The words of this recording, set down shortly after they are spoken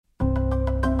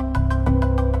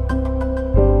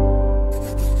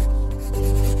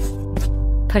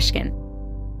Pushkin.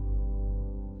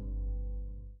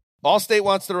 Allstate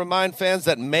wants to remind fans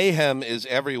that mayhem is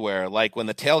everywhere, like when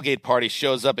the tailgate party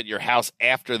shows up at your house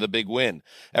after the big win.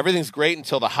 Everything's great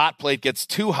until the hot plate gets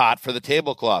too hot for the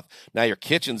tablecloth. Now your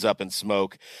kitchen's up in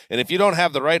smoke. And if you don't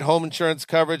have the right home insurance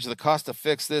coverage, the cost to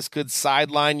fix this could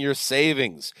sideline your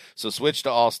savings. So switch to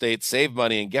Allstate, save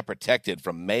money, and get protected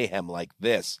from mayhem like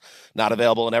this. Not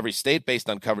available in every state based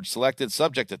on coverage selected,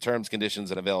 subject to terms, conditions,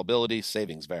 and availability.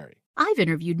 Savings vary. I've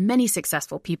interviewed many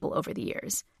successful people over the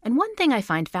years, and one thing I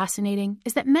find fascinating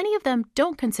is that many of them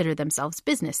don't consider themselves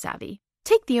business savvy.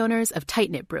 Take the owners of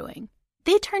Tight Knit Brewing.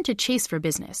 They turned to Chase for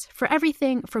Business for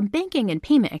everything from banking and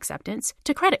payment acceptance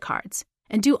to credit cards,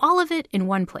 and do all of it in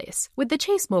one place with the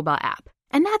Chase mobile app.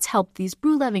 And that's helped these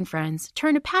brew-loving friends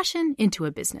turn a passion into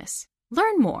a business.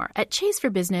 Learn more at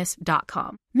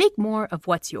chaseforbusiness.com. Make more of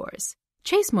what's yours.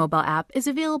 Chase mobile app is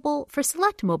available for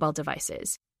select mobile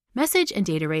devices. Message and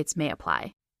data rates may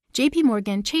apply. J.P.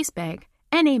 Morgan Chase Bank,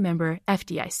 N.A. member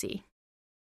FDIC.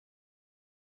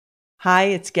 Hi,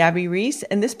 it's Gabby Reese,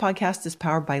 and this podcast is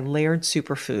powered by Laird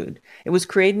Superfood. It was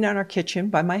created in our kitchen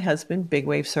by my husband, big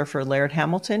wave surfer Laird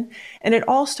Hamilton, and it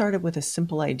all started with a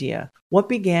simple idea. What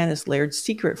began as Laird's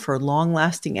secret for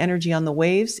long-lasting energy on the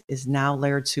waves is now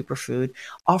Laird Superfood,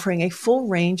 offering a full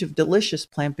range of delicious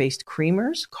plant-based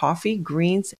creamers, coffee,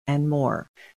 greens, and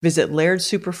more. Visit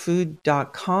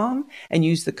lairdsuperfood.com and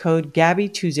use the code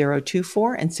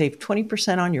GABBY2024 and save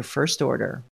 20% on your first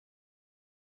order.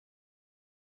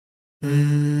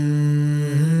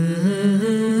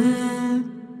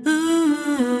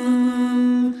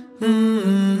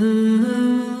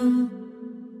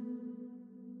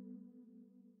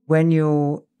 When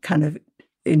you're kind of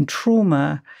in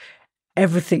trauma,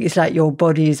 everything is like your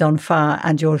body is on fire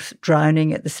and you're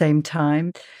drowning at the same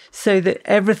time. So that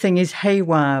everything is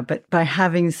haywire, but by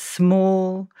having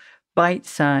small,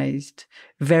 bite-sized,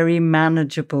 very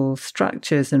manageable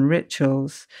structures and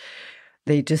rituals,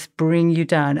 they just bring you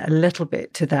down a little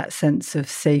bit to that sense of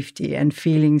safety, and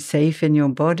feeling safe in your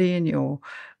body, in your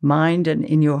mind, and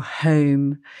in your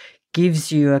home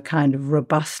gives you a kind of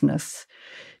robustness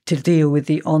to deal with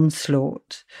the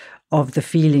onslaught of the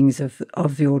feelings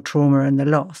of your trauma and the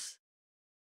loss.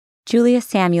 Julia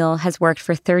Samuel has worked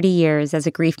for 30 years as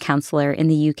a grief counselor in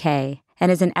the UK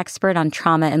and is an expert on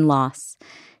trauma and loss.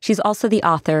 She's also the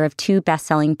author of 2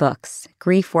 best-selling books,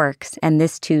 Grief Works and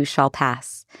This Too Shall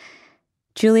Pass.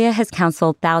 Julia has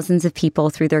counseled thousands of people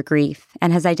through their grief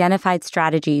and has identified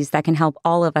strategies that can help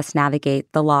all of us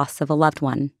navigate the loss of a loved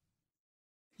one.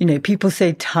 You know, people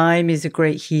say time is a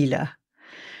great healer.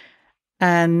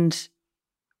 And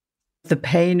the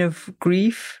pain of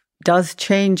grief does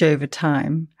change over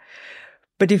time.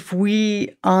 But if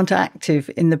we aren't active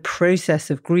in the process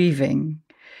of grieving,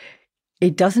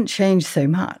 it doesn't change so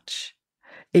much.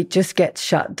 It just gets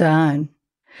shut down.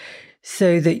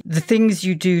 So that the things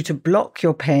you do to block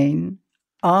your pain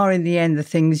are in the end the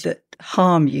things that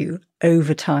harm you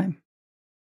over time.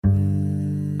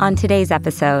 On today's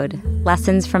episode,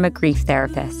 Lessons from a Grief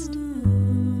Therapist.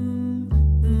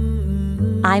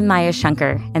 I'm Maya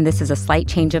Shankar, and this is A Slight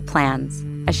Change of Plans,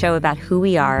 a show about who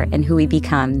we are and who we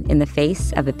become in the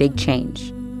face of a big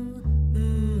change.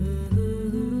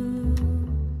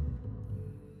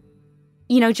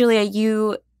 You know, Julia,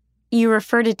 you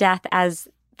refer to death as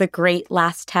the great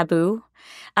last taboo,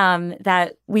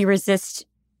 that we resist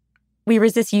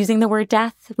using the word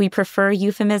death. We prefer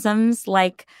euphemisms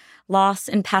like loss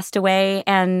and passed away,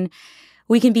 and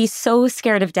we can be so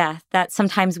scared of death that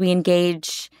sometimes we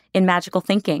engage in magical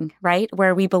thinking, right?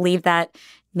 Where we believe that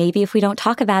maybe if we don't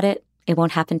talk about it, it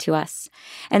won't happen to us.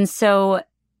 And so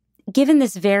given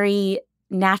this very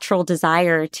natural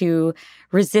desire to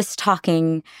resist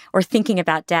talking or thinking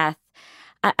about death,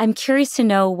 I'm curious to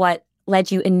know what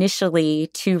led you initially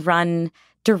to run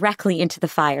directly into the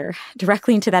fire,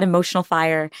 directly into that emotional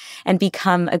fire, and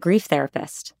become a grief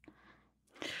therapist.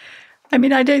 I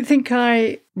mean, I don't think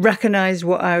I recognized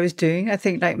what I was doing. I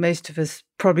think, like most of us,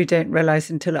 probably don't realize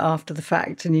until after the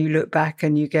fact, and you look back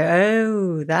and you go,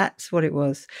 oh, that's what it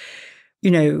was.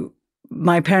 You know,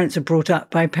 my parents were brought up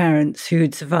by parents who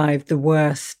had survived the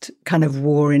worst kind of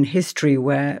war in history,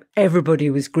 where everybody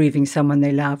was grieving someone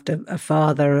they loved, a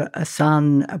father, a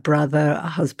son, a brother, a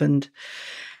husband.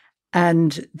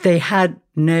 And they had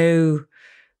no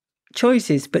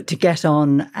choices but to get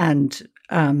on and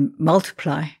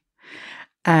multiply.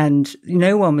 And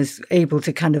no one was able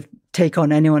to kind of take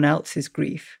on anyone else's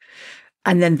grief.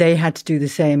 And then they had to do the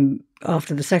same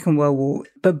after the Second World War.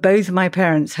 But both my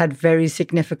parents had very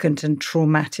significant and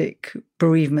traumatic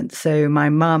bereavements. So my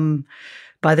mum,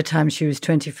 by the time she was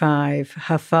 25,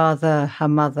 her father, her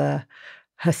mother,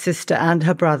 her sister and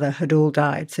her brother had all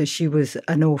died. So she was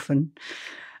an orphan.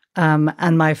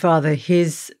 And my father,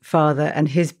 his father and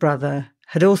his brother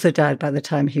had also died by the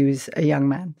time he was a young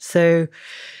man. So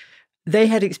they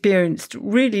had experienced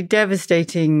really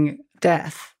devastating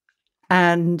death,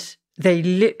 and they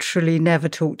literally never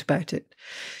talked about it.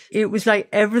 It was like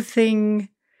everything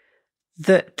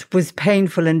that was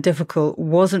painful and difficult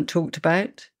wasn't talked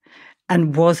about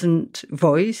and wasn't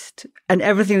voiced, and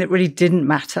everything that really didn't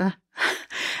matter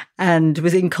and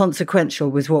was inconsequential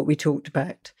was what we talked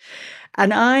about.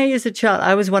 And I, as a child,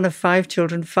 I was one of 5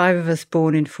 children, 5 of us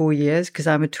born in 4 years, because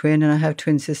I'm a twin and I have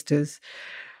twin sisters.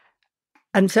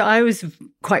 And so I was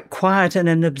quite quiet and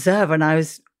an observer, and I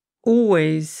was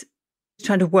always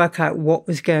trying to work out what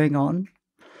was going on.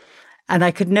 And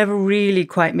I could never really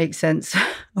quite make sense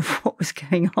of what was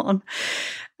going on.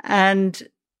 And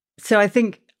so I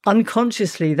think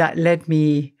unconsciously that led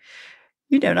me,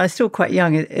 and I was still quite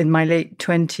young, in my late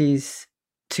 20s,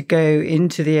 to go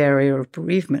into the area of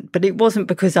bereavement. But it wasn't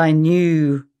because I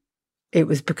knew it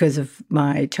was because of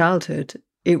my childhood.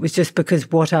 It was just because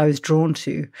what I was drawn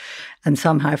to and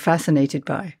somehow fascinated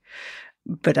by.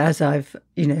 But as I've,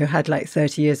 had like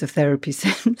 30 years of therapy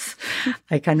since,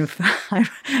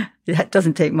 it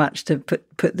doesn't take much to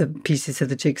put the pieces of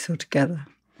the jigsaw together.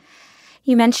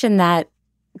 You mentioned that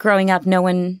growing up, no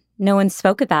one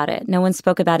spoke about it. No one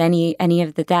spoke about any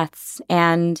of the deaths.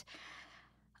 And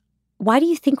why do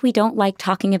you think we don't like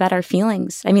talking about our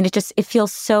feelings? I mean, it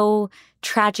feels so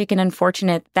tragic and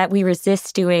unfortunate that we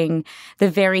resist doing the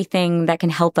very thing that can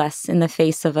help us in the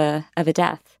face of a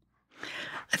death.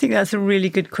 I think that's a really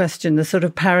good question. The sort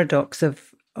of paradox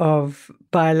of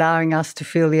by allowing us to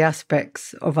feel the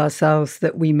aspects of ourselves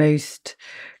that we most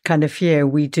kind of fear,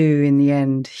 we do in the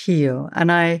end heal.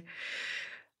 And I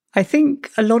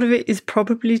think a lot of it is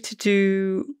probably to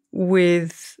do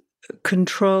with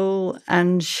control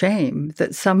and shame,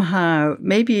 that somehow,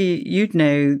 maybe you'd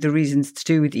know the reasons, to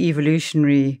do with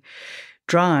evolutionary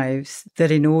drives,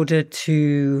 that in order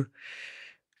to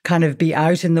kind of be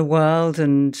out in the world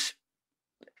and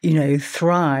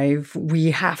thrive,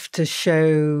 we have to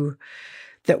show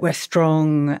that we're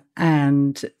strong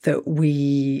and that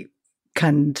we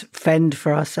can fend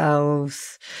for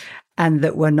ourselves and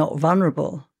that we're not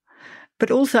vulnerable.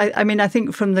 But also, I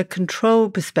think from the control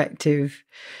perspective,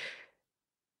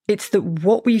 it's that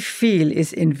what we feel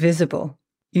is invisible.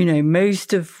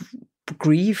 Most of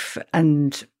grief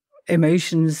and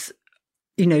emotions,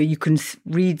 you can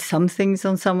read some things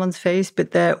on someone's face,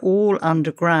 but they're all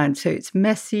underground. So it's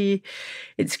messy,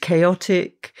 it's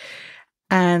chaotic.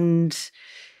 And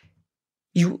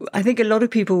I think a lot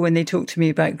of people, when they talk to me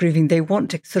about grieving, they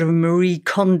want to sort of Marie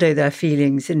Kondo their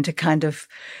feelings into kind of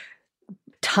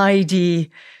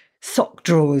tidy sock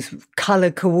drawers,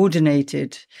 color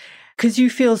coordinated. Because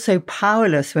you feel so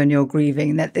powerless when you're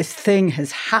grieving, that this thing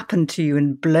has happened to you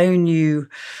and blown you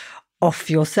off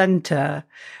your center.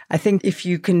 I think if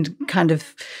you can kind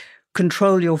of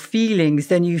control your feelings,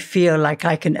 then you feel like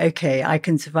I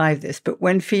can survive this. But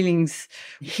when feelings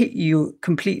hit you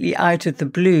completely out of the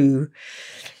blue,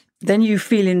 then you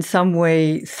feel in some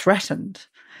way threatened.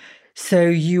 So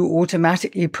you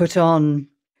automatically put on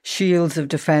shields of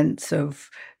defense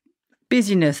of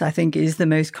busyness. I think is the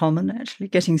most common, actually,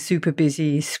 getting super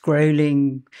busy,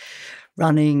 scrolling,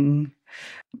 running,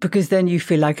 because then you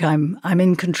feel like I'm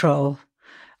in control.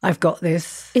 I've got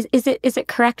this. Is it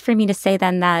correct for me to say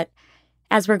then that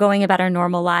as we're going about our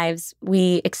normal lives,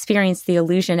 we experience the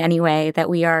illusion anyway that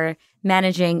we are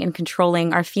managing and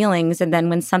controlling our feelings, and then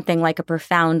when something like a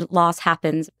profound loss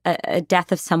happens, a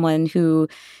death of someone who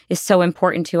is so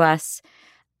important to us,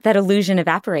 that illusion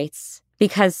evaporates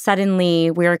because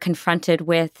suddenly we're confronted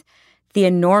with the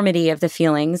enormity of the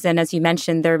feelings. And as you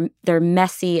mentioned, they're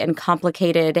messy and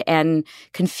complicated and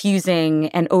confusing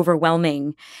and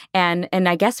overwhelming. And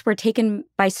I guess we're taken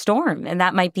by storm. And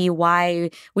that might be why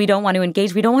we don't want to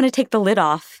engage. We don't want to take the lid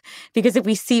off, because if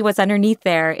we see what's underneath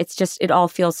there, it all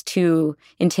feels too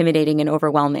intimidating and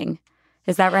overwhelming.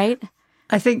 Is that right?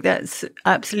 I think that's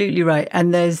absolutely right.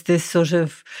 And there's this sort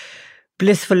of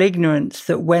blissful ignorance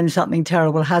that when something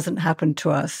terrible hasn't happened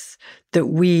to us, that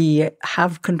we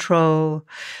have control,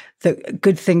 that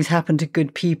good things happen to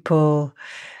good people,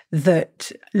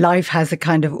 that life has a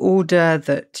kind of order,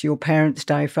 that your parents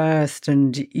die first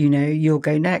and, you'll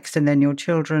go next and then your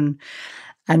children.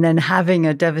 And then having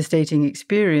a devastating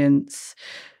experience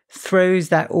throws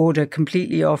that order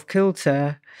completely off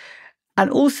kilter. And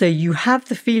also you have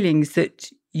the feelings that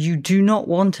you do not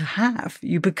want to have.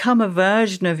 You become a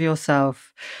version of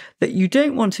yourself that you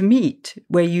don't want to meet,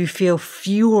 where you feel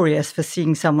furious for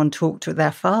seeing someone talk to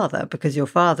their father because your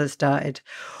father's died,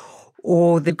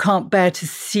 or they can't bear to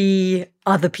see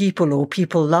other people or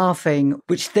people laughing,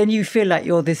 which then you feel like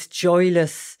you're this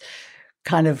joyless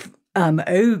kind of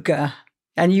ogre,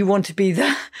 and you want to be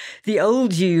the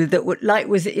old you that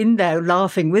was in there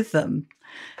laughing with them.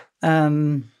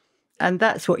 And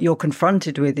that's what you're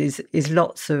confronted with is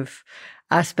lots of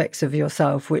aspects of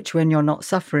yourself, which when you're not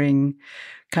suffering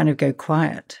kind of go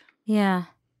quiet. Yeah.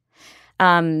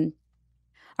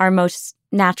 Our most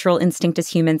natural instinct as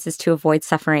humans is to avoid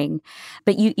suffering.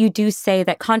 But you do say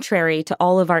that contrary to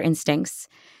all of our instincts,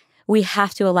 we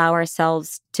have to allow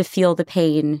ourselves to feel the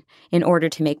pain in order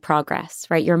to make progress,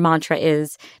 right? Your mantra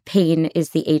is pain is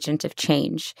the agent of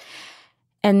change.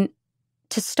 And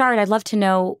to start, I'd love to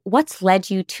know what's led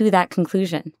you to that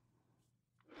conclusion.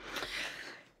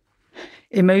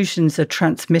 Emotions are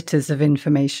transmitters of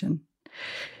information,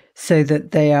 so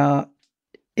that they are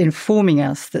informing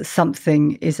us that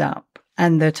something is up,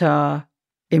 and that our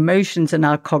emotions and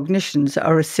our cognitions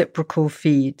are reciprocal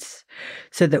feeds,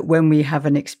 so that when we have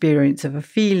an experience of a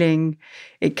feeling,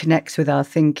 it connects with our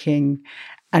thinking,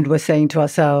 and we're saying to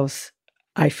ourselves,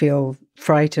 I feel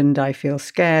frightened, I feel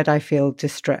scared, I feel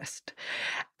distressed.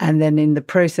 And then in the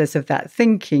process of that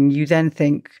thinking, you then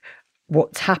think,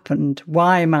 what's happened?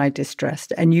 Why am I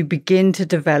distressed? And you begin to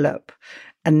develop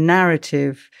a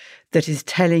narrative that is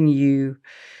telling you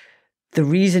the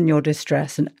reason you're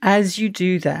distressed. And as you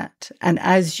do that, and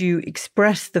as you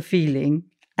express the feeling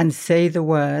and say the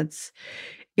words,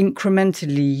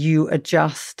 incrementally you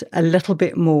adjust a little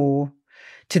bit more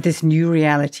to this new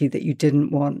reality that you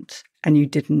didn't want and you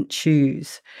didn't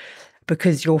choose.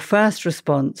 Because your first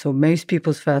response, or most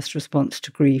people's first response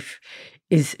to grief,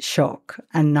 is shock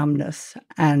and numbness,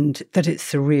 and that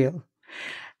it's surreal.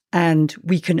 And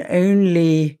we can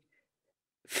only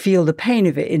feel the pain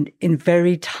of it in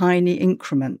very tiny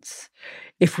increments.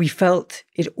 If we felt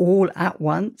it all at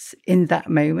once in that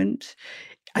moment,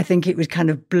 I think it would kind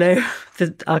of blow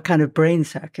our kind of brain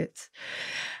circuits.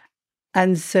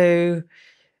 And so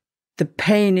the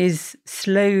pain is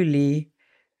slowly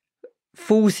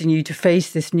forcing you to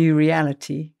face this new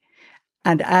reality.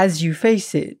 And as you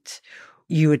face it,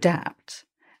 you adapt.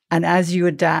 And as you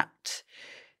adapt,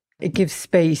 it gives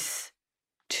space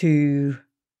to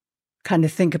kind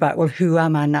of think about, well, who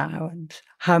am I now? And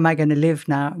how am I going to live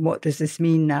now? And what does this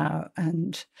mean now?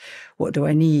 And what do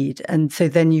I need? And so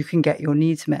then you can get your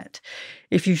needs met.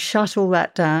 If you shut all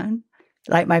that down,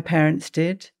 like my parents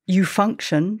did, you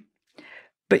function,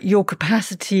 but your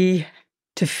capacity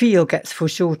to feel gets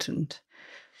foreshortened,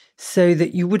 so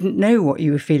that you wouldn't know what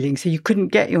you were feeling. So you couldn't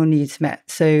get your needs met.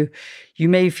 So you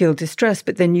may feel distressed,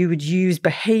 but then you would use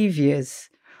behaviors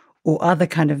or other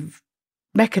kind of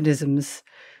mechanisms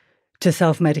to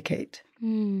self-medicate.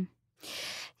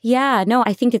 Yeah, no,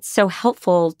 I think it's so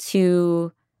helpful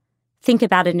to think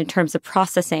about it in terms of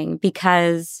processing,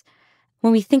 because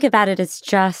when we think about it as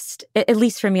just, at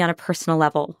least for me on a personal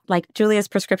level, like Julia's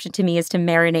prescription to me is to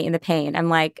marinate in the pain. I'm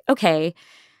like, okay,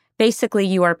 basically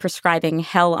you are prescribing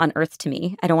hell on earth to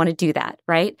me. I don't want to do that,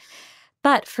 right?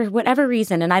 But for whatever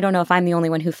reason, and I don't know if I'm the only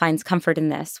one who finds comfort in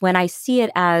this, when I see it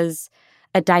as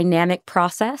a dynamic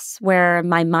process where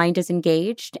my mind is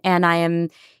engaged and I am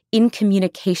in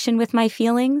communication with my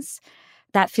feelings,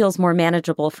 that feels more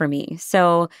manageable for me.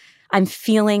 So I'm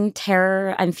feeling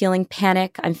terror, I'm feeling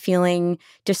panic, I'm feeling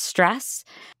distress,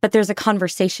 but there's a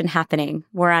conversation happening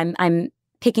where I'm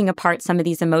picking apart some of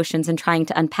these emotions and trying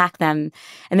to unpack them.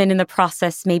 And then in the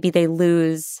process, maybe they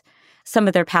lose some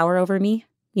of their power over me,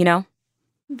 you know?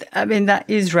 I mean, that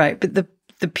is right. But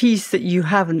the piece that you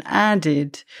haven't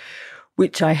added,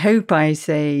 which I hope I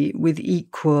say with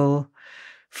equal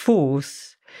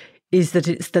force, is that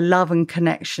it's the love and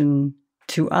connection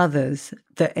to others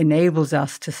that enables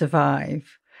us to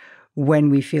survive when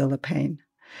we feel the pain.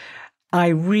 I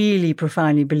really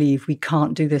profoundly believe we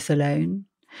can't do this alone,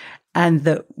 and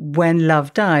that when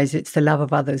love dies, it's the love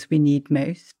of others we need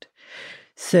most.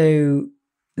 So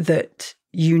that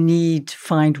you need to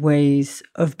find ways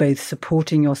of both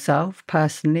supporting yourself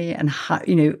personally and,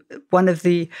 one of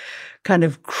the kind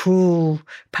of cruel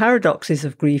paradoxes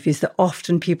of grief is that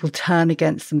often people turn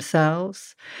against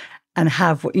themselves and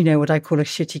have what I call a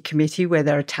shitty committee where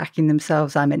they're attacking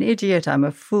themselves. I'm an idiot, I'm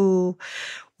a fool,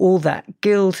 all that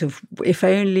guilt of if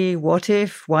only, what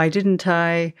if, why didn't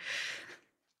I?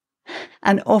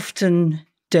 And often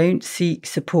don't seek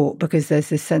support because there's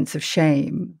this sense of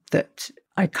shame that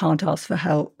I can't ask for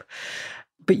help.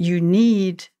 But you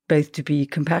need both to be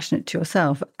compassionate to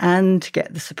yourself and to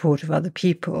get the support of other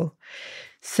people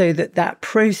so that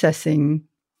processing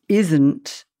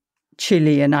isn't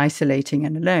chilly and isolating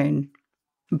and alone,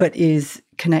 but is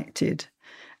connected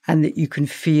and that you can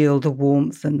feel the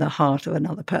warmth and the heart of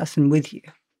another person with you.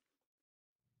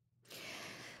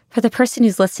 For the person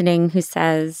who's listening who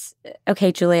says,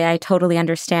 okay, Julia, I totally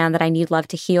understand that I need love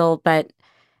to heal, but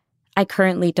I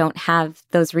currently don't have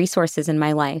those resources in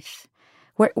my life.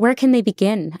 Where can they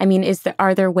begin? I mean,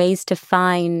 are there ways to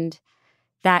find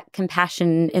that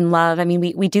compassion in love? I mean,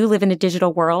 we do live in a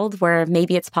digital world where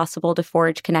maybe it's possible to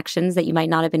forge connections that you might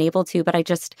not have been able to, but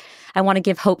I want to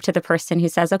give hope to the person who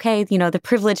says, okay, the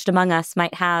privileged among us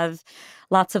might have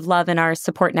lots of love in our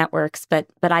support networks, but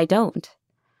I don't.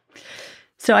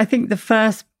 So I think the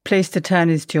first place to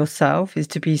turn is to yourself, is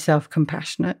to be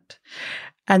self-compassionate.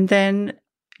 And then,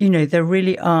 there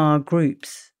really are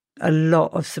groups, a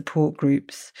lot of support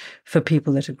groups for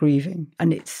people that are grieving.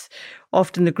 And it's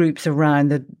often the groups around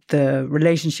the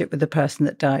relationship with the person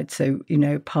that died. So,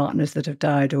 partners that have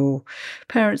died, or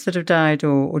parents that have died,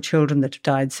 or children that have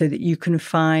died, so that you can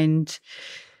find,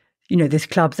 this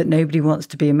club that nobody wants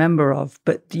to be a member of,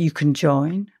 but you can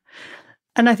join.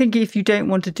 And I think if you don't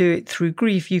want to do it through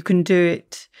grief, you can do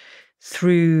it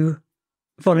through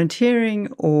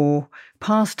volunteering or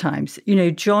pastimes,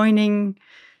 joining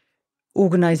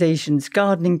organizations,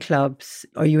 gardening clubs.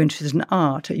 Are you interested in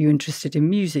art? Are you interested in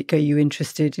music? Are you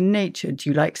interested in nature? Do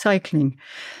you like cycling?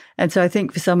 And so I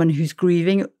think for someone who's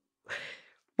grieving,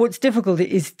 what's difficult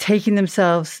is taking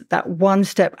themselves that one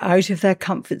step out of their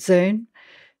comfort zone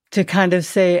to kind of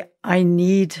say, I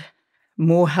need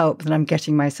more help than I'm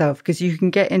getting myself, because you can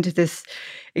get into this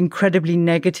incredibly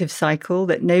negative cycle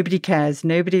that nobody cares,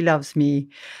 nobody loves me,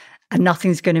 and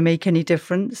nothing's going to make any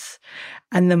difference.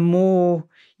 And the more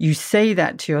you say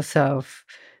that to yourself,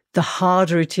 the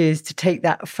harder it is to take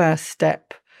that first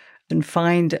step and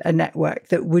find a network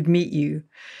that would meet you.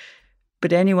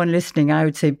 But anyone listening, I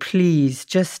would say, please,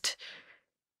 just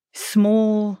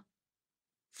small,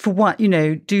 for what,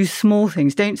 do small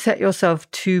things. Don't set yourself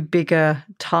too big a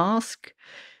task.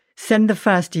 Send the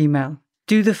first email,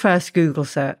 do the first Google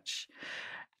search,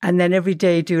 and then every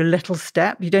day do a little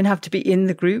step. You don't have to be in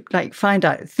the group. Find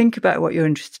out, think about what you're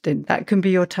interested in. That can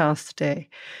be your task today.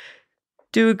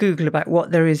 Do a Google about what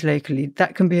there is locally.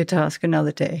 That can be a task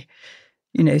another day,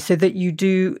 so that you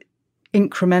do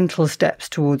incremental steps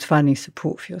towards finding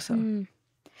support for yourself.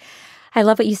 I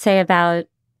love what you say about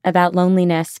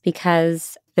loneliness,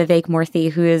 because Vivek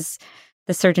Murthy, who is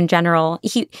the Surgeon General,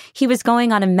 he was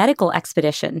going on a medical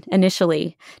expedition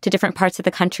initially to different parts of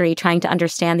the country, trying to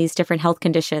understand these different health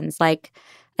conditions like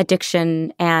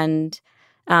addiction and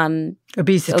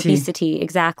obesity,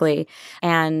 exactly,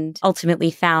 and ultimately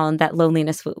found that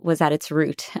loneliness was at its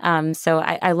root. So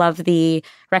I love the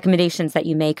recommendations that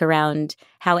you make around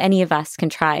how any of us can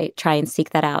try and seek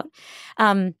that out.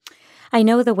 I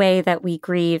know the way that we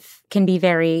grieve can be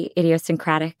very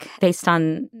idiosyncratic based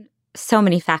on so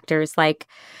many factors, like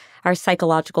our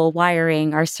psychological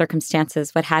wiring, our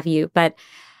circumstances, what have you. But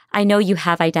I know you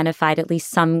have identified at least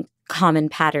some common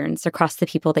patterns across the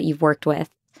people that you've worked with,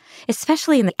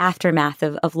 especially in the aftermath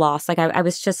of loss. Like I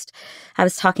was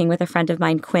talking with a friend of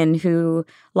mine, Quinn, who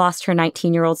lost her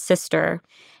 19-year-old sister.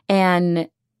 And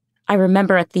I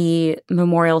remember at the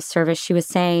memorial service, she was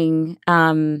saying,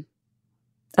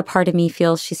 a part of me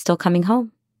feels she's still coming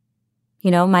home.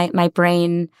 My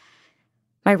brain,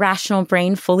 my rational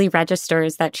brain fully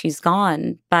registers that she's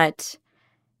gone. But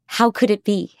how could it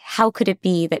be? How could it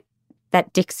be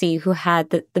that Dixie, who had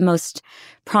the most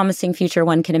promising future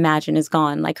one can imagine, is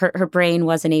gone? Like her brain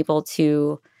wasn't able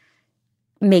to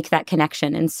make that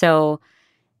connection. And so,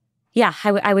 yeah,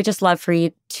 I would just love for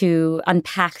you to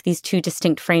unpack these two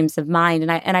distinct frames of mind.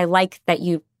 And I like that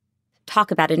you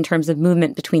talk about it in terms of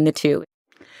movement between the two.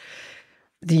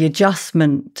 The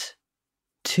adjustment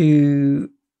to,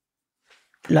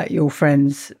 like, your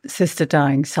friend's sister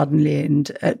dying suddenly and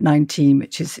at 19,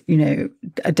 which is,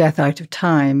 a death out of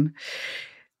time,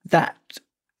 that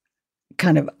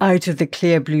kind of out of the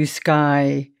clear blue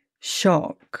sky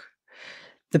shock,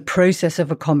 the process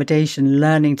of accommodation,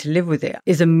 learning to live with it,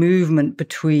 is a movement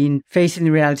between facing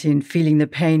the reality and feeling the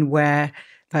pain where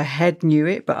her head knew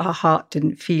it, but her heart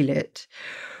didn't feel it.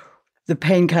 The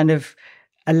pain kind of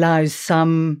allows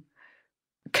some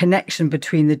connection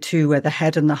between the two, where the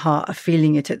head and the heart are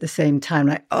feeling it at the same time.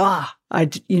 Like,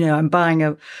 I'm buying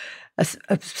a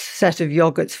set of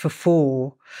yogurts for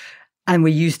 4, and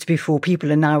we used to be 4 people,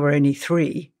 and now we're only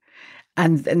 3.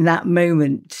 And in that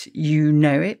moment, you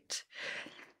know it.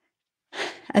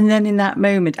 And then in that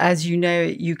moment, as you know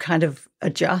it, you kind of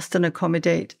adjust and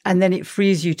accommodate, and then it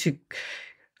frees you to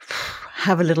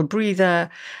have a little breather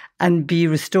and be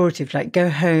restorative, like go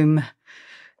home,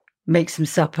 make some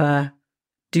supper,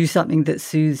 do something that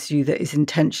soothes you, that is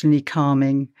intentionally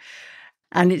calming.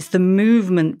 And it's the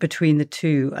movement between the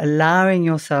two, allowing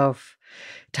yourself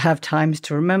to have times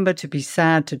to remember, to be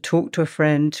sad, to talk to a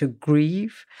friend, to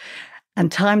grieve,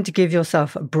 and time to give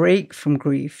yourself a break from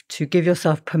grief, to give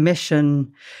yourself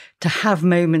permission to have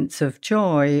moments of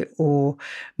joy or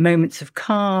moments of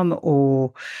calm,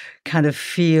 or kind of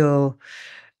feel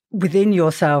within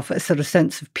yourself a sort of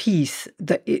sense of peace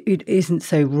that it isn't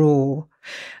so raw.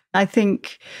 I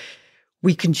think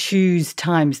we can choose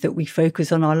times that we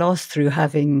focus on our loss through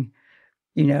having,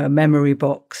 a memory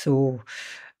box or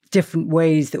different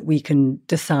ways that we can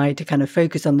decide to kind of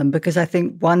focus on them. Because I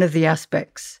think one of the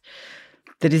aspects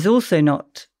that is also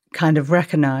not kind of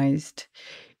recognized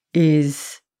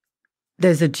is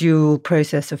there's a dual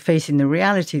process of facing the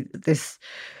reality that this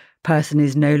person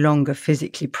is no longer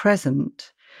physically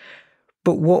present.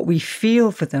 But what we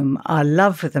feel for them, our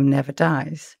love for them never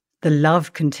dies. The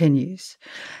love continues.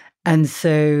 And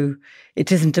so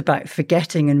it isn't about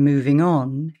forgetting and moving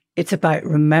on. It's about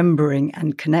remembering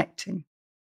and connecting.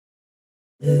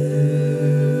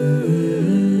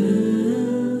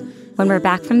 When we're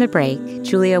back from the break,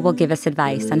 Julia will give us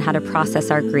advice on how to process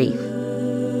our grief.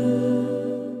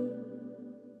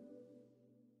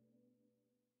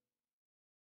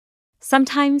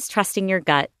 Sometimes trusting your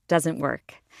gut doesn't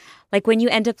work. Like when you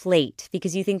end up late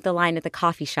because you think the line at the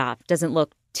coffee shop doesn't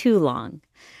look too long.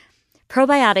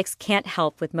 Probiotics can't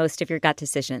help with most of your gut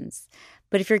decisions,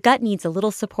 but if your gut needs a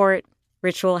little support,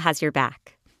 Ritual has your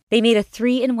back. They made a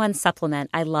 3-in-1 supplement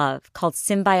I love called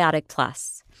Symbiotic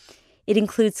Plus. It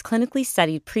includes clinically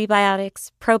studied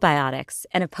prebiotics, probiotics,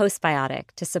 and a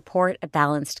postbiotic to support a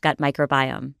balanced gut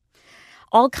microbiome.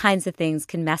 All kinds of things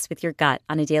can mess with your gut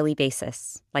on a daily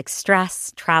basis, like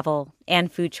stress, travel,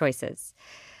 and food choices.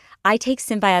 I take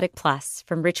Symbiotic Plus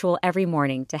from Ritual every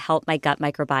morning to help my gut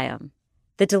microbiome.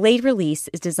 The delayed release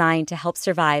is designed to help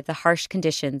survive the harsh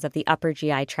conditions of the upper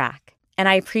GI tract, and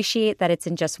I appreciate that it's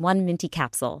in just one minty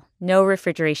capsule, no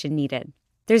refrigeration needed.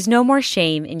 There's no more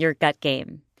shame in your gut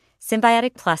game.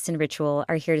 Symbiotic Plus and Ritual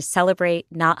are here to celebrate,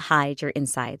 not hide your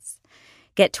insides.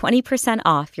 Get 20%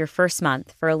 off your first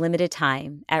month for a limited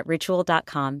time at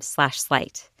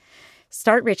ritual.com/slight.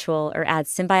 Start Ritual or add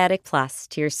Symbiotic Plus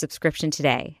to your subscription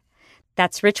today.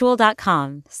 That's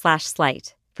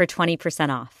ritual.com/slight for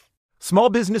 20% off. Small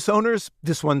business owners,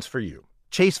 this one's for you.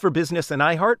 Chase for Business and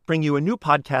iHeart bring you a new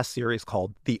podcast series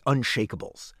called The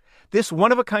Unshakables. This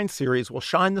one-of-a-kind series will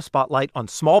shine the spotlight on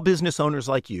small business owners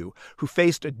like you who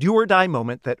faced a do-or-die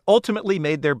moment that ultimately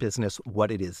made their business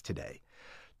what it is today.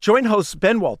 Join hosts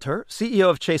Ben Walter, CEO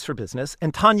of Chase for Business,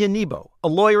 and Tanya Nebo, a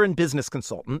lawyer and business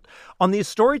consultant, on these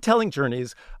storytelling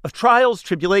journeys of trials,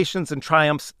 tribulations, and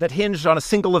triumphs that hinged on a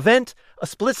single event, a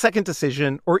split-second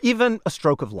decision, or even a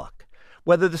stroke of luck.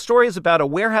 Whether the story is about a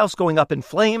warehouse going up in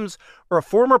flames or a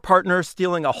former partner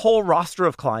stealing a whole roster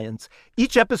of clients,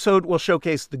 each episode will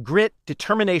showcase the grit,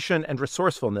 determination, and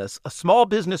resourcefulness a small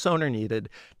business owner needed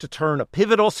to turn a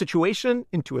pivotal situation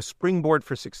into a springboard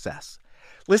for success.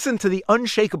 Listen to The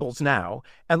Unshakables now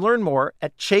and learn more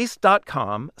at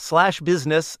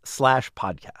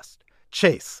chase.com/business/podcast.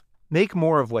 Chase, make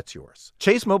more of what's yours.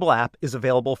 Chase mobile app is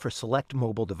available for select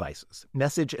mobile devices.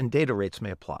 Message and data rates may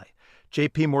apply.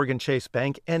 JP Morgan Chase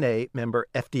Bank, N.A., member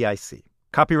FDIC.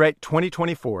 Copyright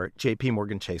 2024, JP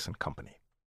Morgan Chase & Company.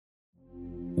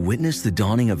 Witness the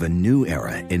dawning of a new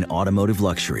era in automotive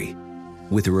luxury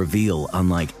with a reveal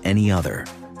unlike any other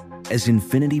as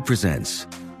Infiniti presents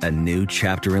a new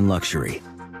chapter in luxury,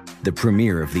 the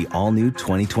premiere of the all-new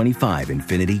 2025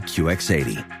 Infiniti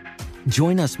QX80.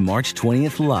 Join us March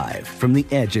 20th live from the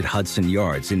Edge at Hudson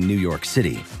Yards in New York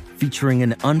City, featuring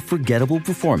an unforgettable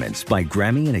performance by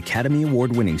Grammy and Academy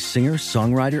Award-winning singer,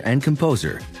 songwriter, and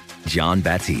composer, Jon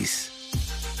Batiste.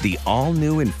 The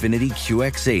all-new Infiniti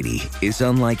QX80 is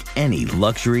unlike any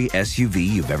luxury SUV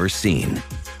you've ever seen.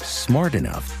 Smart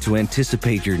enough to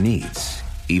anticipate your needs,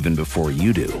 even before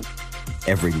you do.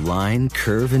 Every line,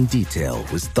 curve, and detail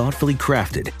was thoughtfully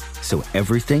crafted, so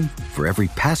everything for every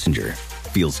passenger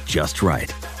feels just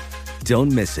right.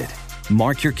 Don't miss it.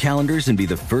 Mark your calendars and be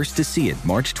the first to see it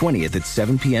March 20th at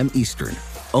 7 p.m. Eastern,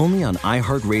 only on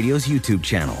iHeartRadio's YouTube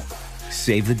channel.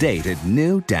 Save the date at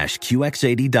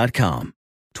new-QX80.com.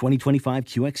 2025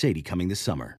 QX80 coming this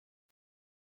summer.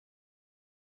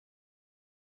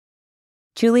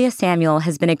 Julia Samuel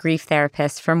has been a grief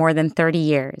therapist for more than 30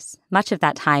 years, much of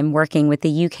that time working with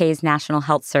the UK's National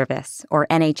Health Service, or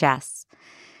NHS.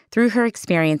 Through her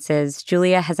experiences,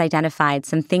 Julia has identified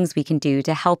some things we can do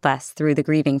to help us through the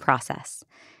grieving process.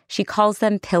 She calls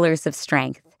them pillars of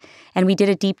strength, and we did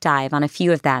a deep dive on a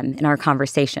few of them in our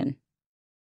conversation.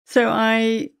 So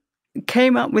I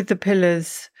came up with the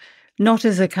pillars not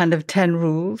as a kind of 10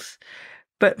 rules,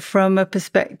 but from a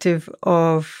perspective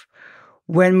of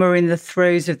when we're in the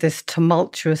throes of this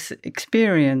tumultuous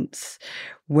experience,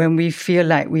 when we feel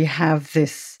like we have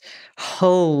this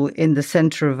hole in the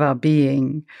center of our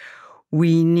being,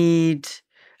 we need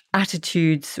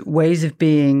attitudes, ways of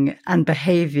being, and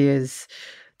behaviors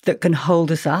that can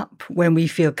hold us up when we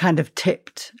feel kind of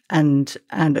tipped and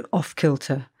off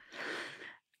kilter.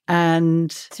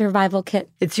 And survival kit.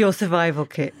 It's your survival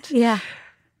kit. Yeah.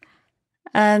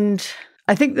 And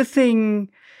I think the thing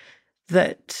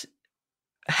that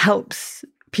helps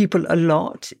people a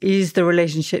lot is the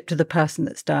relationship to the person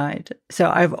that's died. So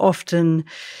I've often,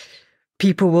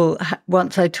 people will,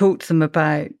 once I talk to them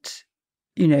about,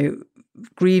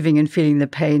 grieving and feeling the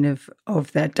pain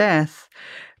of their death,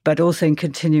 but also in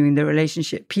continuing the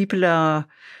relationship, people are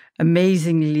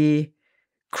amazingly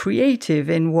creative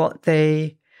in what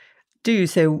they do.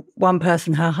 So one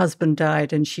person, her husband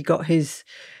died, and she got his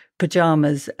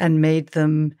pajamas and made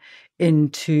them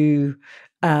into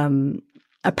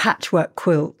a patchwork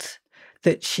quilt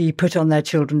that she put on their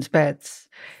children's beds,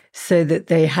 so that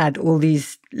they had all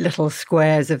these little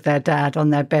squares of their dad on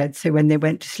their bed. So when they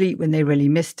went to sleep, when they really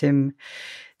missed him,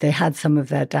 they had some of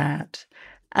their dad.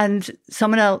 And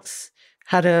someone else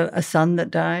had a son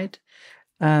that died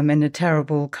in a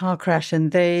terrible car crash,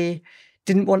 and they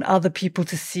didn't want other people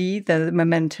to see the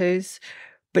mementos.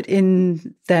 But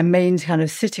in their main kind of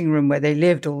sitting room where they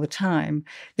lived all the time,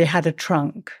 they had a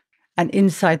trunk. And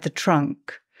inside the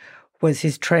trunk was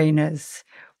his trainers,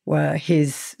 were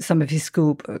some of his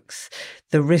school books,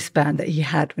 the wristband that he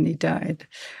had when he died.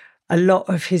 A lot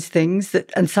of his things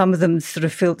and some of them sort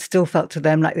of still felt to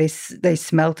them like they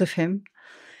smelt of him.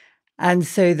 And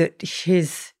so that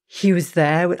he was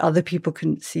there, what other people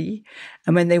couldn't see.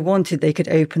 And when they wanted, they could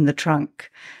open the trunk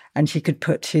and she could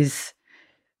put his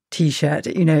T-shirt,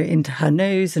 into her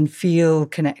nose and feel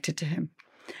connected to him.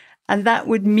 And that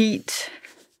would meet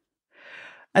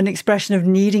an expression of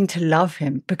needing to love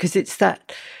him, because it's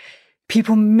that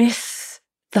people miss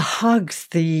the hugs,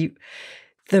 the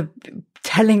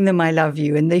telling them I love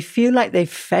you, and they feel like they've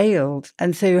failed.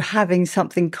 And so having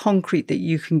something concrete that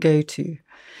you can go to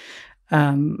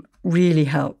really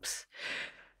helps.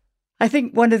 I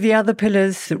think one of the other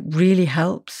pillars that really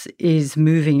helps is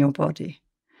moving your body.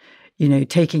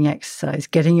 Taking exercise,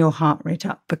 getting your heart rate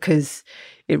up, because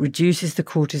it reduces the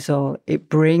cortisol. It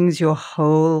brings your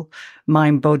whole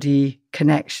mind-body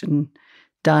connection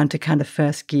down to kind of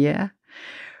first gear,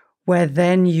 where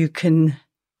then you can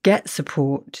get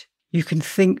support. You can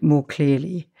think more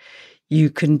clearly. You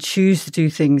can choose to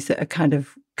do things that are kind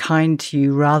of kind to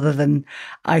you rather than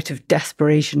out of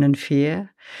desperation and fear.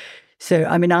 So,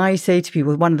 I say to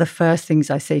people, one of the first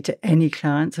things I say to any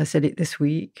clients, I said it this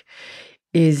week,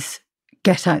 is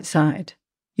get outside,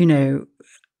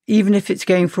 even if it's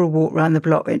going for a walk around the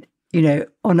block,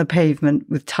 on a pavement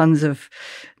with tons of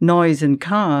noise and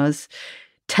cars,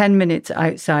 10 minutes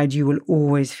outside, you will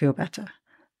always feel better.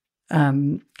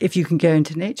 If you can go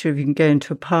into nature, if you can go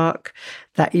into a park,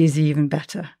 that is even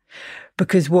better.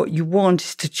 Because what you want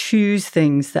is to choose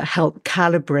things that help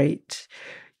calibrate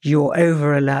your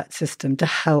over-alert system, to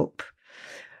help,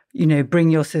 bring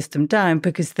your system down,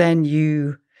 because then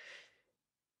you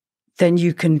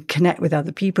can connect with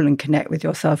other people and connect with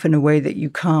yourself in a way that you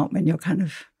can't when you're kind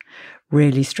of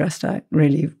really stressed out,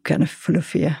 really kind of full of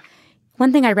fear.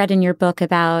 One thing I read in your book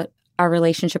about our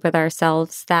relationship with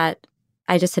ourselves that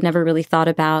I just had never really thought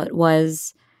about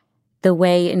was the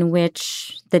way in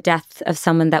which the death of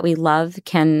someone that we love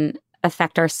can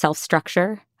affect our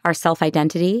self-structure, our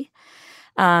self-identity,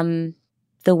 the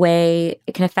way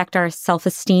it can affect our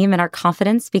self-esteem and our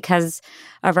confidence because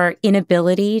of our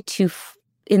inability to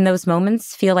in those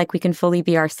moments, feel like we can fully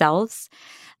be ourselves.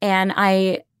 And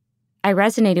I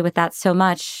resonated with that so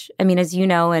much. As you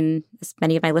know, and as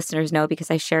many of my listeners know,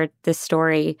 because I shared this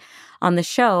story on the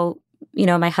show,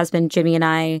 my husband, Jimmy, and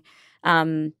I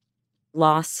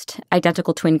lost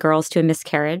identical twin girls to a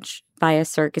miscarriage via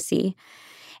surrogacy.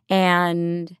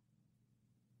 And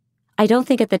I don't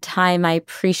think at the time I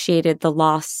appreciated the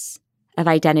loss of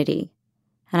identity.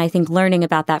 And I think learning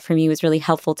about that from you was really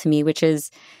helpful to me, which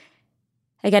is,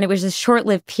 again, it was a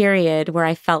short-lived period where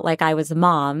I felt like I was a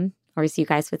mom, or as you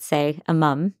guys would say, a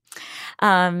mum.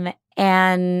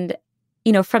 And,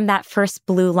 from that first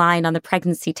blue line on the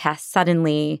pregnancy test,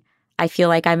 suddenly I feel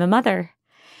like I'm a mother.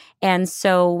 And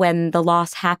so when the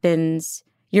loss happens,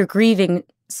 you're grieving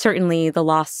certainly the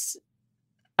loss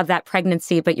of that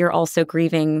pregnancy, but you're also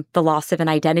grieving the loss of an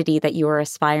identity that you were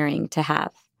aspiring to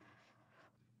have.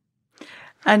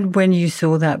 And when you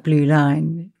saw that blue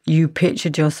line, you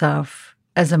pictured yourself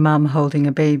as a mum holding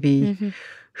a baby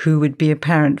who would be a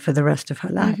parent for the rest of her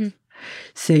life.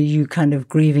 So you kind of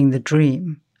grieving the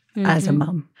dream as a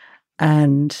mum.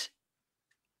 And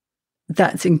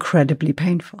that's incredibly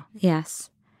painful. Yes.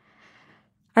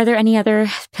 Are there any other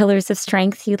pillars of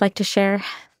strength you'd like to share?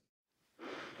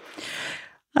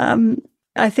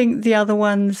 I think the other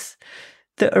ones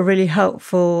that are really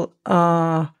helpful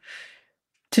are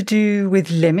to do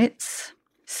with limits,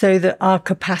 so that our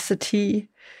capacity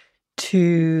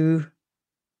to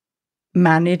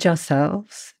manage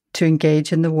ourselves, to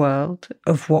engage in the world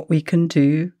of what we can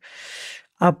do,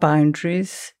 our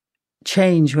boundaries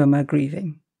change when we're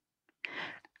grieving.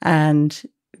 And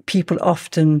people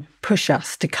often push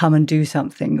us to come and do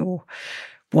something or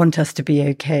want us to be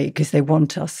okay because they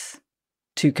want us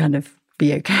to kind of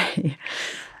be okay.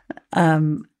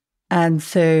 And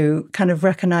so kind of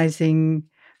recognizing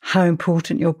how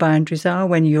important your boundaries are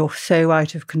when you're so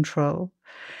out of control,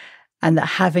 and that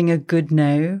having a good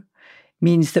no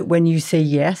means that when you say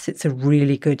yes, it's a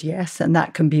really good yes, and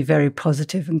that can be very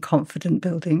positive and confident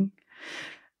building.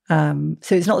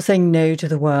 So it's not saying no to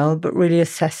the world, but really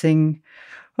assessing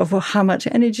of, well, how much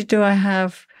energy do I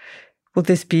have? Will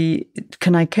this be,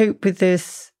 can I cope with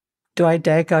this? Do I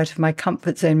dare go out of my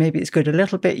comfort zone? Maybe it's good a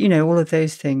little bit, all of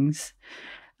those things.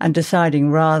 And deciding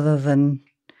rather than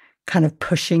kind of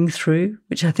pushing through,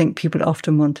 which I think people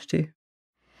often want to do.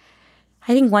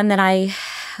 I think one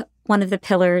of the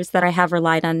pillars that I have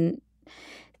relied on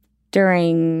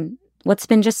during what's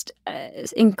been just an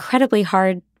incredibly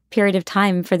hard period of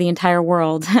time for the entire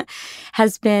world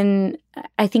has been,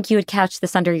 I think you would couch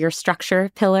this under your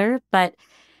structure pillar, but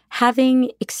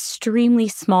having extremely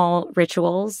small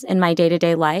rituals in my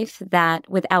day-to-day life that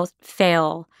without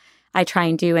fail I try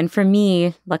and do. And for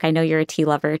me, look, I know you're a tea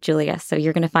lover, Julia, so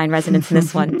you're going to find resonance in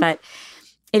this one, but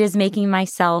it is making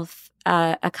myself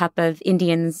a cup of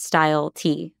Indian-style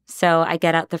tea. So I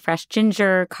get out the fresh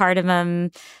ginger,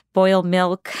 cardamom, boil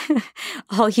milk.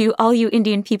 all you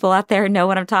Indian people out there know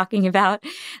what I'm talking about.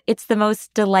 It's the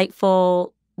most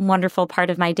delightful, wonderful part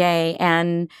of my day.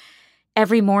 And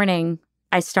every morning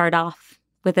I start off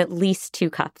with at least 2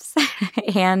 cups.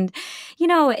 And,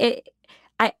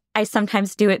 I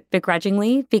sometimes do it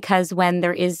begrudgingly because when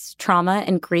there is trauma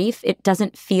and grief, it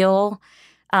doesn't feel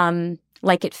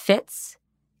like it fits.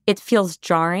 It feels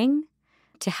jarring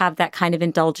to have that kind of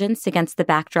indulgence against the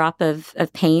backdrop of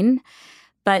pain.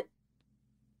 But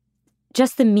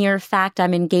just the mere fact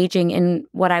I'm engaging in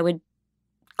what I would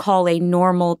call a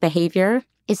normal behavior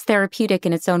is therapeutic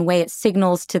in its own way. It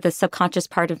signals to the subconscious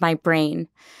part of my brain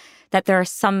that there are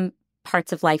some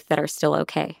parts of life that are still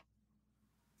okay.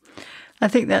 I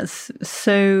think that's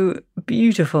so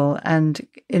beautiful. And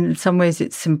in some ways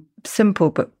it's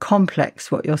simple but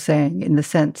complex what you're saying, in the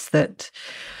sense that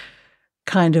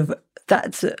kind of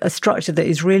that's a structure that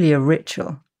is really a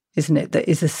ritual, isn't it? That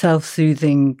is a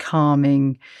self-soothing,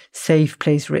 calming, safe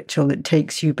place ritual that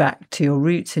takes you back to your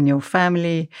roots and your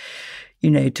family,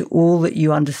 to all that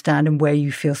you understand and where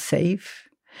you feel safe.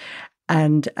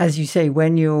 And as you say,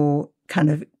 when you're kind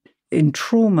of in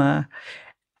trauma,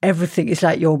 everything is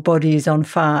like your body is on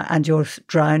fire and you're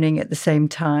drowning at the same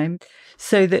time.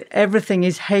 So that everything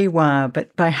is haywire,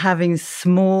 but by having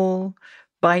small,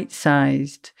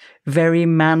 bite-sized, very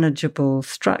manageable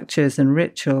structures and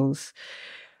rituals,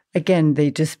 again,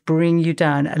 they just bring you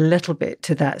down a little bit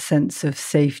to that sense of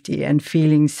safety, and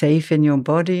feeling safe in your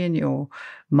body, in your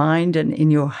mind, and in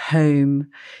your home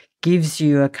gives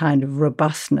you a kind of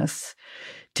robustness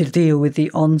to deal with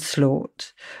the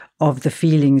onslaught of the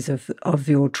feelings of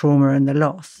your trauma and the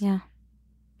loss. Yeah.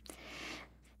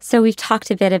 So we've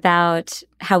talked a bit about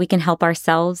how we can help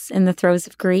ourselves in the throes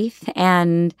of grief.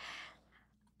 And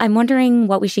I'm wondering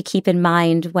what we should keep in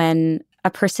mind when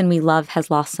a person we love has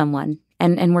lost someone.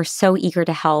 And we're so eager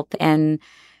to help. And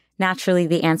naturally,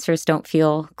 the answers don't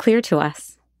feel clear to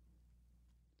us.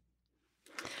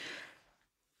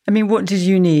 I mean, what did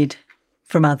you need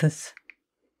from others?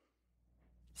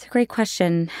 It's a great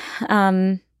question.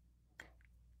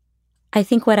 I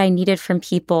think what I needed from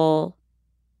people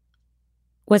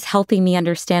was helping me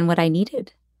understand what I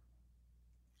needed.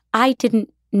 I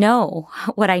didn't know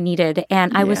what I needed,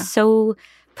 and I was so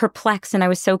perplexed and I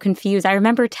was so confused. I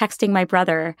remember texting my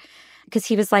brother because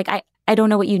he was like, I don't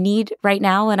know what you need right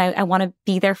now, and I want to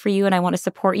be there for you and I want to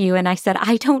support you. And I said,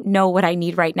 I don't know what I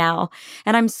need right now.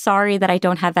 And I'm sorry that I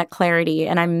don't have that clarity.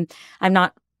 And I'm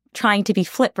not trying to be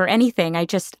flip or anything.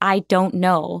 I don't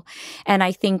know. And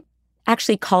I think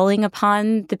actually calling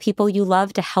upon the people you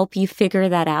love to help you figure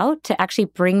that out, to actually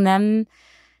bring them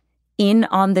in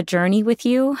on the journey with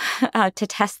you, to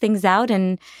test things out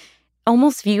and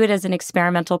almost view it as an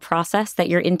experimental process that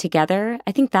you're in together.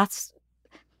 I think that's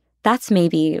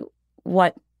maybe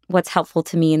what's helpful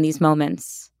to me in these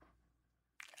moments.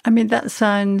 I mean, that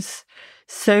sounds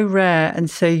so rare and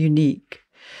so unique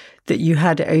that you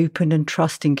had open and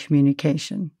trusting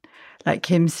communication, like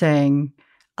him saying,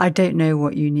 I don't know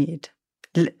what you need.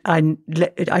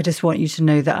 I just want you to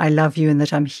know that I love you and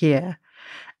that I'm here,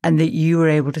 and that you were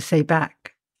able to say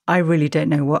back, I really don't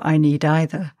know what I need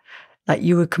either. Like,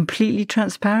 you were completely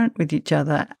transparent with each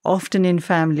other. Often in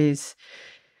families,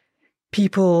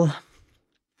 people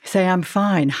say, I'm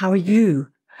fine. How are you?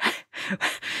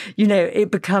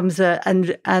 It becomes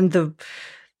and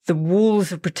the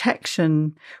walls of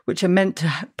protection, which are meant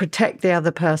to protect the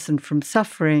other person from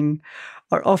suffering,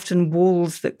 are often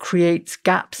walls that creates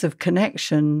gaps of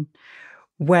connection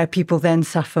where people then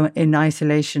suffer in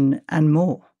isolation and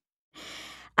more.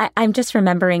 I'm just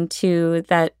remembering, too,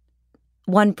 that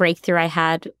one breakthrough I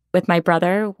had with my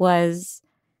brother was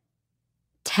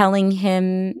telling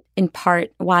him in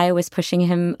part why I was pushing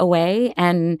him away.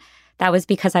 And that was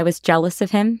because I was jealous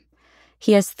of him.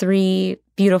 He has 3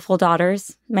 beautiful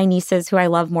daughters, my nieces, who I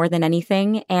love more than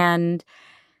anything. And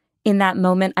in that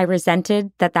moment, I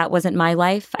resented that wasn't my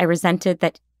life. I resented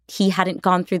that he hadn't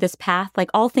gone through this path, like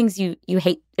all things you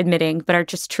hate admitting, but are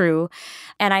just true.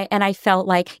 And I felt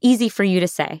like, easy for you to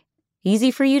say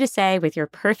with your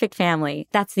perfect family.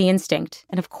 That's the instinct.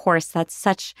 And of course, that's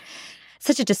such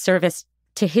a disservice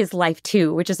to his life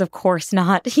too, which is of course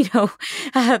not,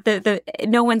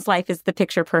 no one's life is the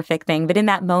picture perfect thing. But in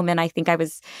that moment, I think I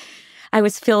was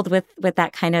filled with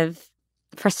that kind of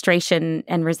frustration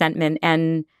and resentment,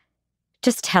 and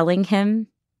just telling him,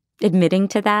 admitting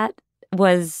to that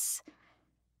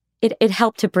it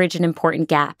helped to bridge an important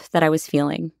gap that I was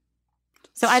feeling.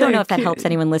 So I don't know if that helps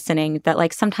anyone listening, that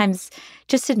like sometimes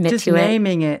just admit to it. Just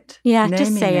naming it. Yeah,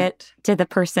 just say it to the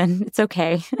person. It's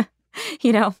okay,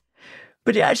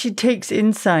 But it actually takes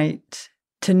insight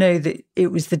to know that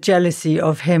it was the jealousy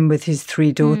of him with his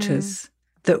 3 daughters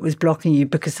that was blocking you,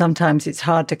 because sometimes it's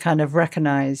hard to kind of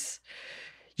recognize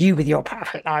you with your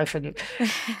perfect life.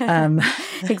 And,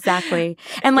 Exactly.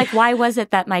 And like, why was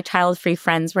it that my child-free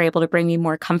friends were able to bring me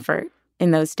more comfort in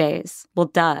those days? Well,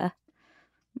 duh.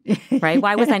 Right?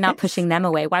 Why was I not pushing them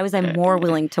away? Why was I more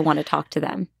willing to want to talk to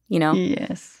them?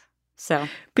 Yes. So.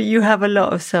 But you have a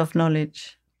lot of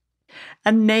self-knowledge.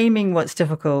 And naming what's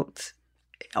difficult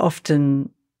often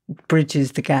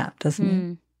bridges the gap, doesn't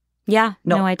it? Yeah.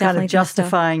 Not I kind definitely of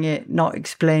justifying it, not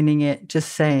explaining it,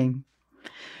 just saying.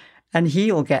 And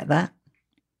he'll get that.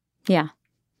 Yeah.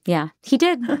 Yeah, he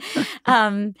did.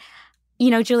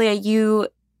 Julia, you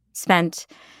spent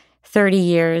 30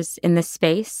 years in this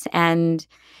space, and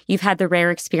you've had the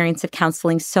rare experience of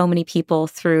counseling so many people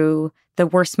through the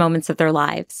worst moments of their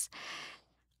lives.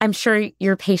 I'm sure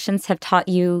your patients have taught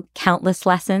you countless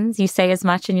lessons. You say as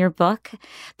much in your book,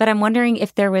 but I'm wondering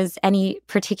if there was any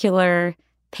particular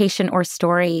patient or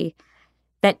story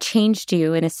that changed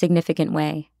you in a significant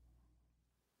way.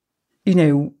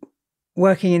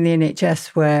 Working in the NHS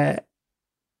where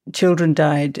children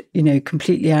died,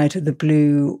 completely out of the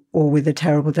blue or with a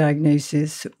terrible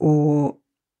diagnosis or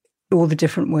all the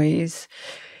different ways,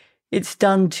 it's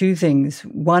done 2 things.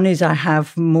 One is I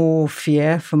have more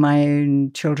fear for my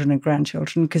own children and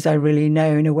grandchildren, because I really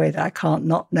know in a way that I can't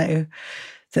not know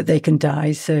that they can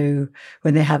die. So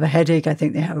when they have a headache, I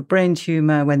think they have a brain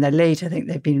tumor. When they're late, I think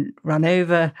they've been run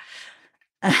over.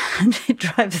 And it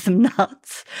drives them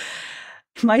nuts.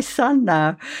 My son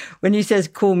now, when he says,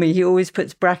 call me, he always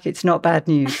puts brackets, not bad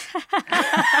news.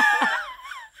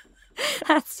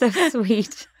 That's so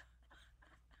sweet.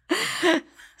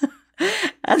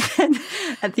 And then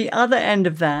at the other end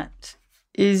of that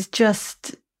is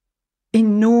just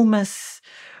enormous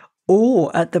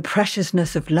awe at the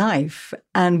preciousness of life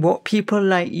and what people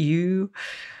like you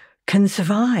can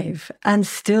survive and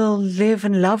still live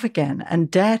and love again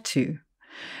and dare to.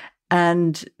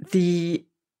 And the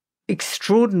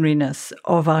extraordinariness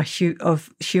of of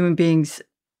human beings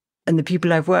and the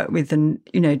people I've worked with, and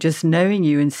just knowing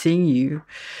you and seeing you,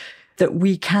 that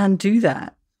we can do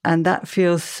that, and that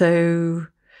feels so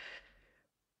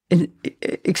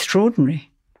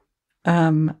extraordinary,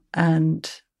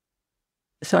 and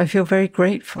so I feel very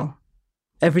grateful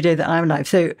every day that I'm alive.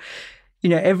 So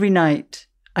every night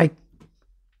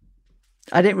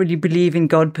I don't really believe in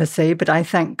God per se, but I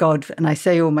thank God, and I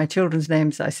say all my children's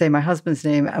names, I say my husband's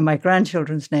name and my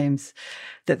grandchildren's names,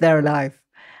 that they're alive.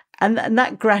 And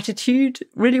that gratitude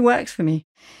really works for me.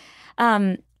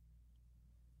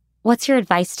 What's your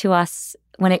advice to us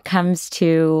when it comes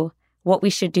to what we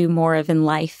should do more of in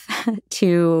life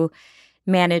to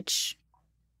manage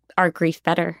our grief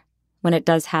better when it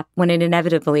does happen, when it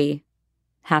inevitably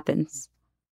happens?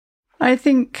 I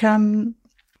think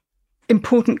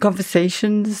important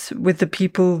conversations with the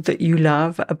people that you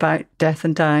love about death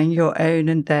and dying, your own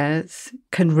and theirs,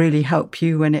 can really help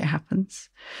you when it happens,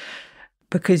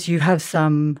 because you have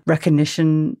some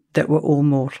recognition that we're all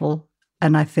mortal.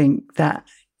 And I think that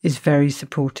is very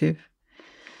supportive.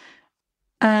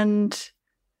 And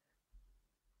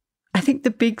I think the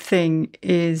big thing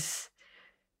is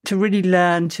to really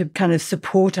learn to kind of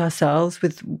support ourselves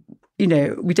with, you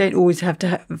know, we don't always have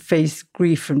to face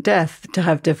grief from death to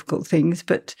have difficult things,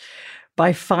 but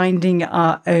by finding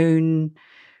our own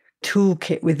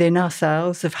toolkit within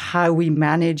ourselves of how we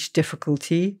manage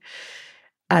difficulty,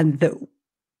 and that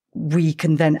we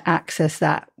can then access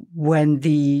that when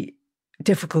the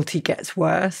difficulty gets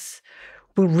worse,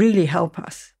 will really help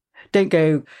us. Don't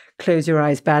go, close your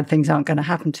eyes, bad things aren't going to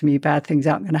happen to me, bad things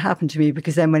aren't going to happen to me,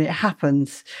 because then when it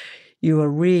happens, you are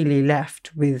really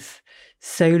left with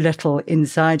so little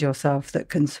inside yourself that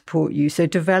can support you. So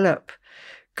develop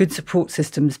good support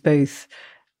systems, both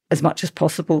as much as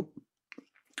possible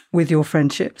with your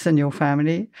friendships and your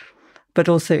family, but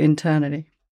also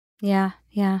internally. Yeah.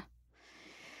 All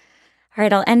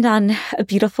right, I'll end on a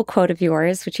beautiful quote of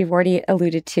yours, which you've already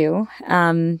alluded to.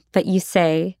 But you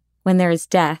say, when there is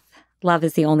death, love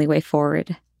is the only way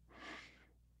forward.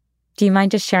 Do you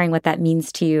mind just sharing what that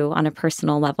means to you on a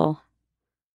personal level?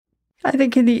 I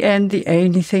think in the end, the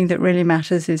only thing that really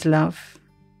matters is love.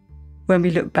 When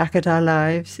we look back at our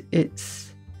lives,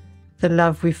 it's the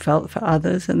love we felt for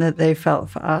others and that they felt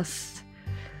for us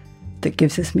that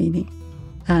gives us meaning.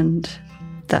 And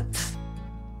that's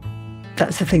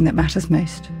the thing that matters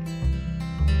most.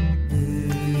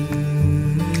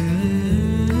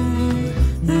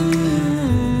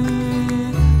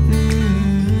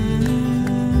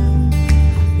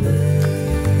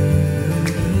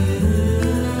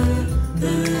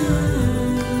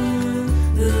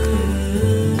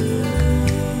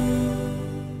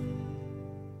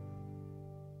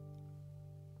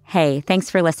 Hey, thanks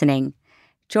for listening.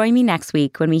 Join me next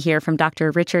week when we hear from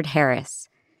Dr. Richard Harris.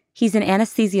 He's an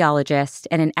anesthesiologist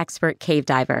and an expert cave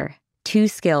diver, 2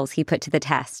 skills he put to the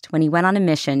test when he went on a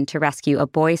mission to rescue a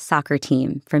boys' soccer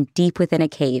team from deep within a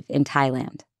cave in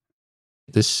Thailand.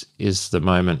 This is the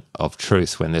moment of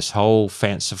truth when this whole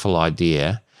fanciful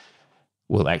idea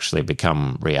will actually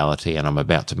become reality, and I'm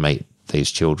about to meet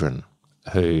these children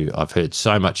who I've heard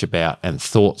so much about and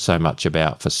thought so much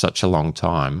about for such a long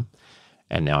time,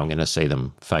 and now I'm going to see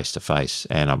them face to face,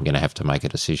 and I'm going to have to make a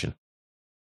decision.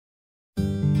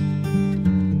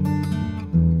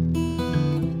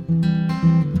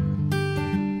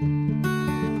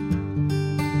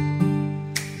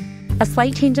 A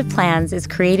Slight Change of Plans is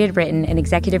created, written, and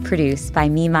executive produced by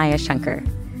me, Maya Shankar.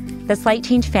 The Slight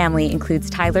Change family includes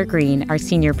Tyler Green, our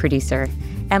senior producer,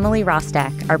 Emily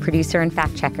Rostek, our producer and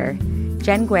fact-checker,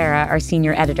 Jen Guerra, our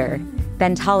senior editor,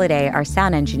 Ben Tolliday, our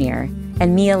sound engineer,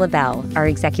 and Mia LaBelle, our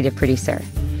executive producer.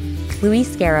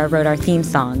 Luis Guerra wrote our theme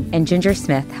song, and Ginger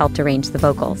Smith helped arrange the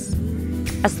vocals.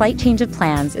 A Slight Change of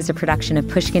Plans is a production of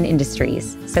Pushkin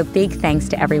Industries, so big thanks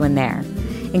to everyone there,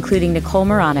 including Nicole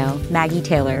Morano, Maggie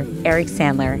Taylor, Eric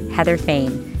Sandler, Heather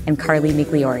Fain, and Carly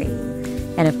Migliori.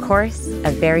 And of course,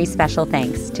 a very special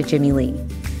thanks to Jimmy Lee.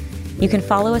 You can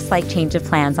follow A Slight Change of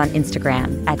Plans on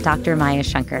Instagram at Dr. Maya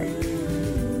Shankar.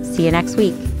 See you next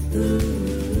week.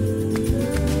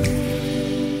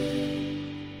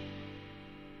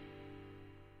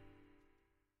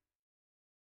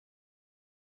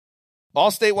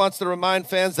 Allstate wants to remind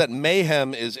fans that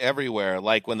mayhem is everywhere,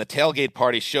 like when the tailgate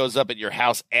party shows up at your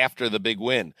house after the big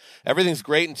win. Everything's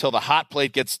great until the hot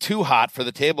plate gets too hot for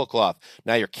the tablecloth.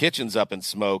 Now your kitchen's up in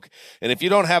smoke. And if you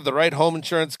don't have the right home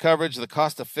insurance coverage, the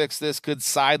cost to fix this could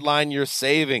sideline your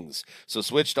savings. So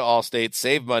switch to Allstate,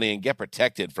 save money, and get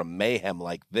protected from mayhem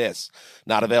like this.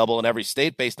 Not available in every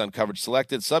state based on coverage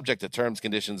selected, subject to terms,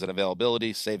 conditions, and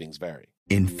availability. Savings vary.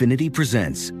 Infiniti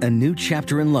presents a new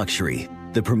chapter in luxury,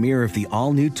 the premiere of the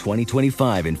all-new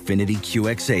 2025 Infiniti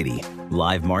QX80,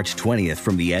 live March 20th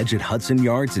from the Edge at Hudson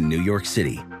Yards in New York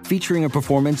City, featuring a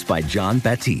performance by John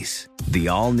Batiste. The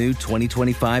all-new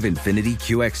 2025 Infiniti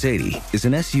QX80 is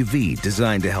an SUV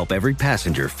designed to help every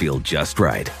passenger feel just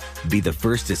right. Be the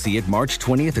first to see it March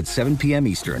 20th at 7 p.m.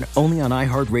 Eastern, only on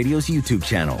iHeartRadio's YouTube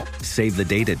channel. Save the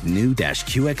date at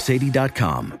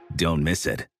new-QX80.com. Don't miss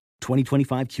it.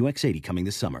 2025 QX80 coming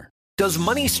this summer. Does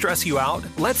money stress you out?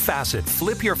 Let Facet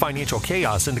flip your financial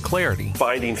chaos into clarity.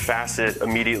 Finding Facet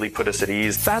immediately put us at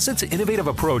ease. Facet's innovative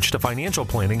approach to financial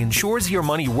planning ensures your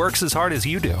money works as hard as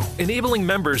you do, enabling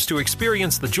members to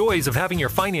experience the joys of having your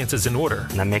finances in order.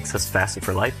 And that makes us Facet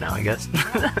for life now, I guess.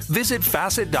 Visit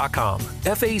Facet.com,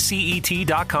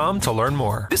 FACET.com to learn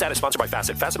more. This ad is sponsored by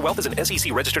Facet. Facet Wealth is an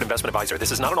SEC registered investment advisor.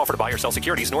 This is not an offer to buy or sell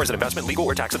securities, nor is it investment, legal,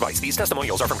 or tax advice. These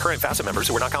testimonials are from current Facet members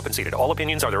who are not compensated. All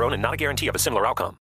opinions are their own and not a guarantee of a similar outcome.